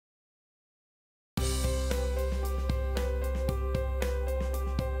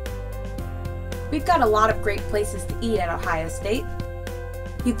We've got a lot of great places to eat at Ohio State.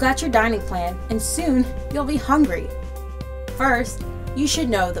 You've got your dining plan, and soon you'll be hungry. First, you should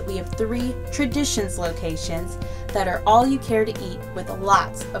know that we have 3 Traditions locations that are all you care to eat with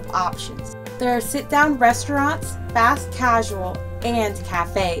lots of options. There are sit-down restaurants, fast casual, and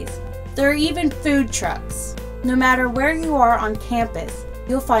cafes. There are even food trucks. No matter where you are on campus,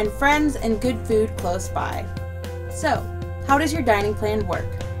 you'll find friends and good food close by. So, how does your dining plan work?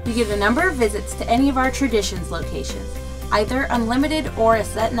 You get a number of visits to any of our Traditions locations, either unlimited or a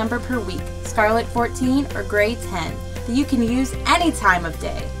set number per week, Scarlet 14 or Gray 10, that you can use any time of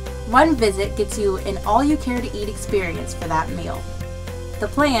day. One visit gets you an all-you-care-to-eat experience for that meal. The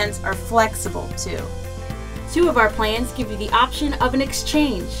plans are flexible too. 2 of our plans give you the option of an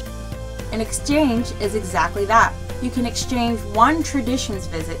exchange. An exchange is exactly that. You can exchange one Traditions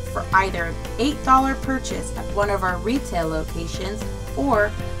visit for either an $8 purchase at one of our retail locations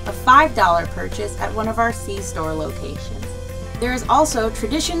or a $5 purchase at one of our C-store locations. There is also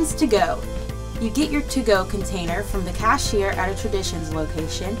Traditions to Go. You get your to-go container from the cashier at a Traditions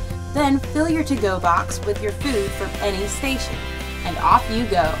location, then fill your to-go box with your food from any station, and off you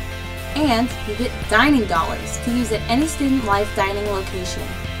go. And you get dining dollars to use at any Student Life dining location.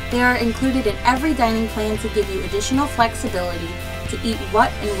 They are included in every dining plan to give you additional flexibility to eat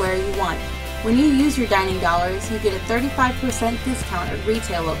what and where you want. When you use your dining dollars, you get a 35% discount at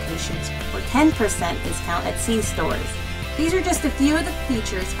retail locations or 10% discount at C-stores. These are just a few of the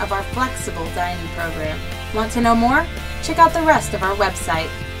features of our flexible dining program. Want to know more? Check out the rest of our website.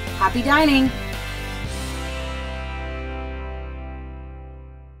 Happy dining!